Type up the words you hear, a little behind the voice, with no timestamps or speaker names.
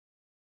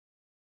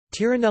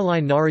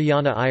Tirunelai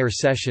Narayana Iyer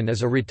Seshan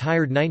is a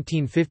retired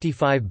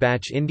 1955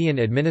 batch Indian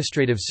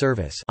Administrative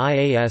Service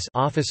 (IAS)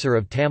 officer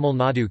of Tamil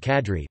Nadu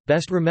cadre,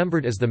 best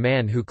remembered as the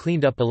man who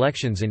cleaned up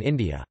elections in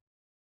India.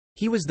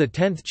 He was the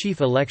 10th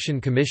Chief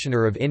Election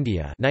Commissioner of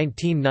India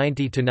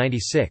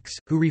 1990–96,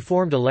 who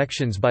reformed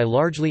elections by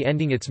largely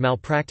ending its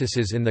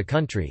malpractices in the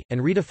country, and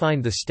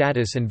redefined the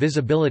status and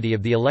visibility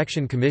of the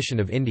Election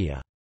Commission of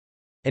India.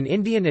 An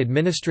Indian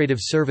Administrative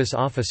Service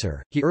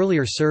officer, he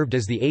earlier served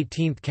as the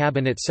 18th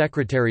Cabinet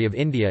Secretary of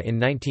India in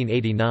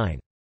 1989.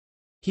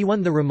 He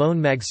won the Ramon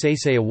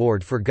Magsaysay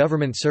Award for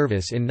Government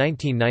Service in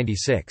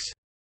 1996.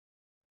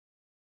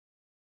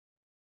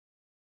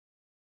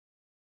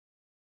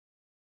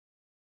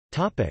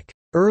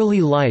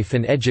 Early life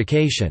and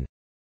education.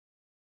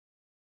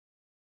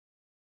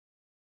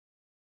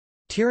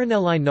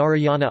 Tirunelai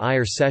Narayana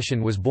Iyer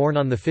Seshan was born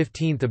on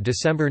 15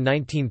 December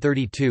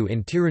 1932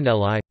 in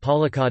Tirunelai,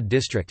 Palakkad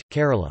district,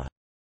 Kerala.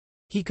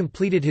 He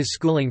completed his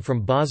schooling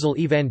from Basel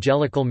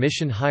Evangelical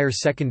Mission Higher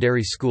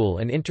Secondary School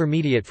and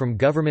intermediate from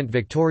Government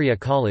Victoria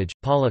College,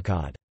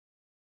 Palakkad.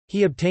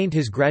 He obtained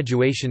his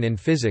graduation in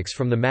physics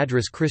from the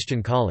Madras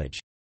Christian College.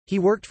 He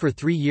worked for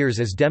 3 years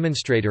as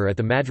demonstrator at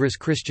the Madras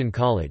Christian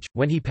College,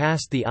 when he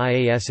passed the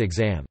IAS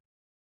exam.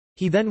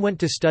 He then went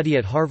to study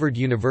at Harvard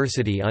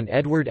University on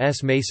Edward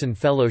S. Mason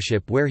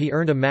Fellowship, where he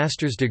earned a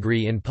master's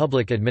degree in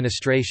public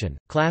administration,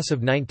 class of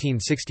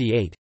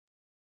 1968.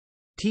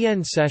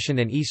 T.N. Seshan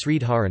and E.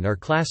 Sridharan are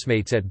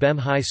classmates at BEM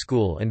High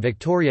School and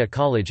Victoria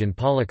College in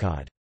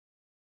Palakkad.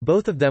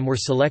 Both of them were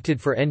selected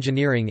for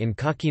engineering in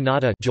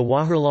Kakinada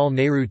Jawaharlal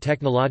Nehru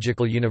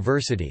Technological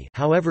University.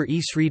 However,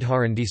 E.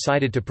 Sridharan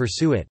decided to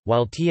pursue it,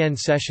 while T.N.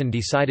 Seshan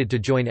decided to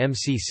join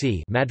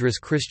MCC Madras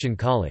Christian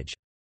College.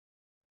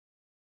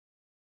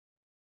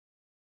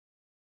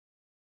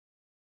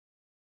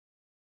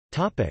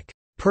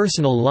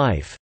 Personal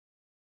life.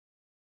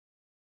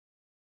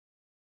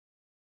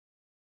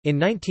 In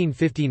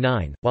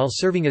 1959, while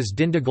serving as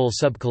Dindigul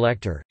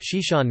sub-collector,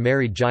 Seshan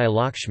married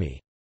Jayalakshmi.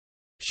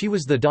 She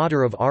was the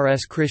daughter of R.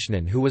 S.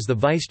 Krishnan, who was the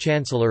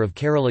Vice-Chancellor of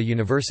Kerala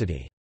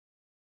University.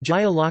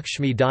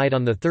 Jayalakshmi died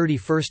on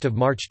 31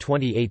 March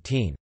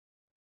 2018.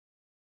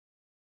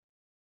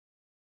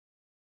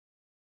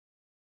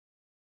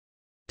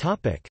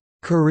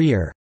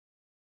 Career.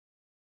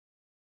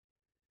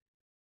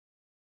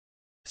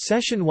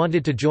 Seshan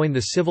wanted to join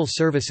the civil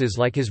services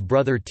like his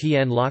brother T.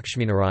 N.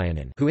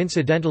 Lakshminarayanan, who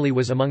incidentally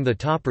was among the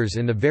toppers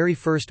in the very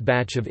first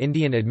batch of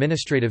Indian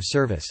Administrative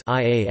Service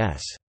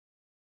 (IAS).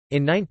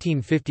 In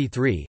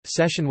 1953,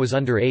 Seshan was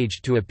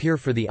underage to appear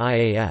for the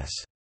IAS.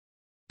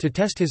 To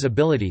test his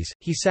abilities,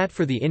 he sat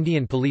for the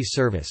Indian Police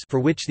Service,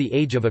 for which the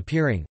age of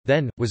appearing,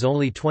 then, was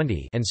only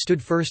 20, and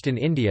stood first in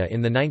India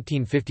in the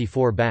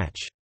 1954 batch.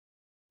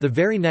 The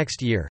very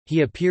next year,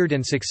 he appeared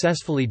and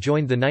successfully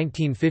joined the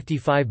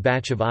 1955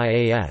 batch of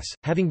IAS,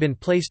 having been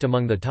placed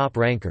among the top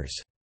rankers.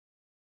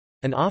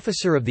 An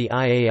officer of the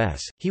IAS,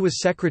 he was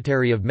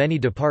secretary of many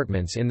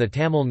departments in the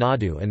Tamil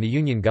Nadu and the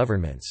Union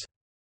governments.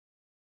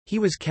 He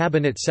was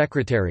Cabinet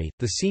Secretary,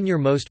 the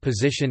senior-most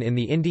position in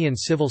the Indian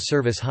civil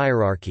service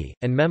hierarchy,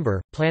 and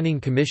member,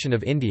 Planning Commission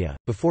of India,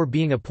 before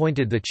being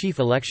appointed the Chief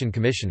Election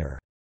Commissioner.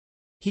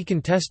 He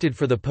contested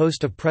for the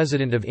post of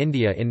President of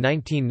India in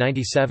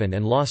 1997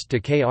 and lost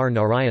to K. R.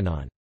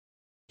 Narayanan.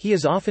 He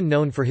is often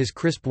known for his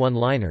crisp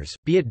one-liners,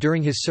 be it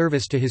during his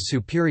service to his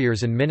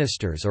superiors and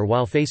ministers or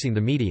while facing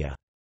the media.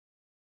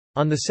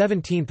 On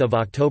 17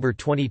 October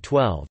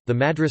 2012, the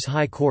Madras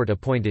High Court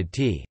appointed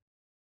T.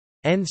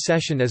 N.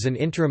 Seshan as an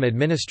interim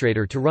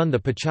administrator to run the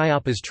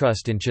Pachayappas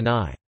Trust in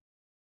Chennai.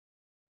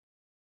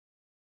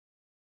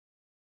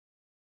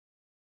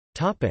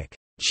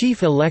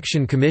 Chief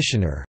Election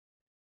Commissioner.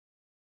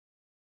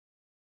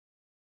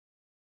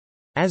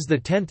 As the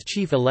 10th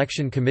Chief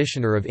Election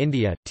Commissioner of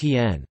India,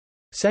 T.N.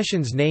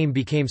 Seshan's name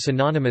became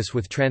synonymous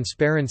with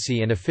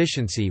transparency and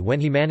efficiency when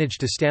he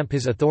managed to stamp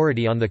his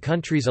authority on the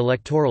country's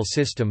electoral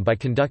system by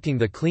conducting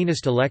the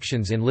cleanest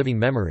elections in living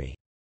memory.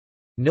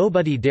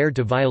 Nobody dared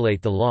to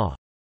violate the law.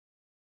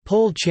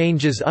 Poll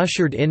changes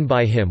ushered in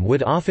by him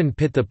would often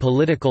pit the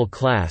political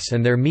class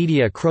and their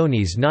media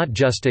cronies not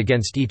just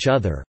against each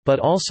other, but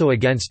also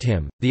against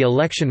him, the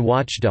election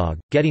watchdog,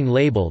 getting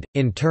labelled,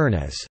 in turn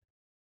as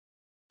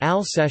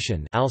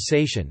Al-Seshan,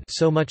 Alsatian,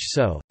 so much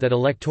so, that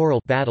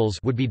electoral battles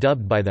would be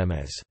dubbed by them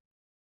as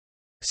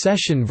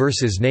Seshan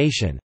versus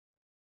Nation.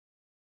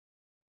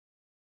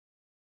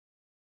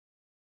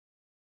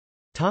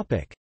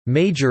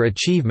 Major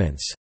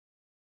achievements.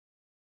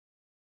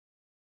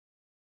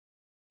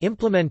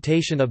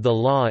 Implementation of the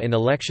law in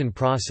election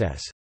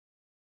process.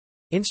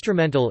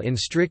 Instrumental in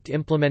strict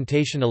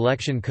implementation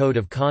election code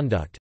of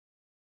conduct.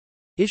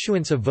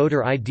 Issuance of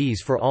voter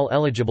IDs for all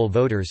eligible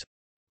voters.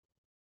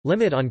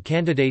 Limit on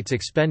candidates'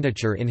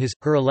 expenditure in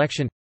his/her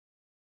election.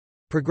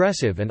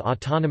 Progressive and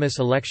autonomous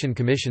election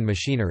commission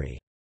machinery.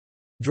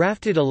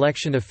 Drafted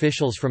election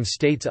officials from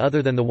states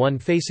other than the one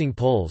facing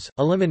polls,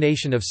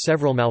 elimination of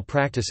several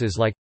malpractices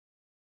like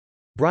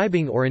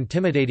bribing or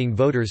intimidating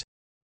voters.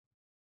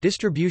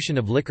 Distribution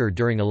of liquor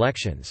during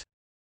elections.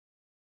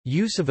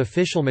 Use of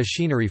official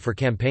machinery for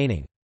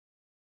campaigning.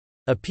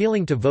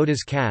 Appealing to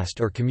voters'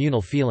 caste or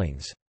communal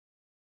feelings.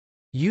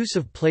 Use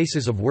of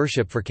places of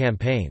worship for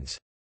campaigns.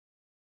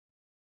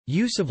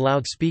 Use of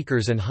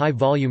loudspeakers and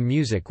high-volume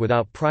music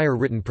without prior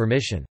written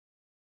permission.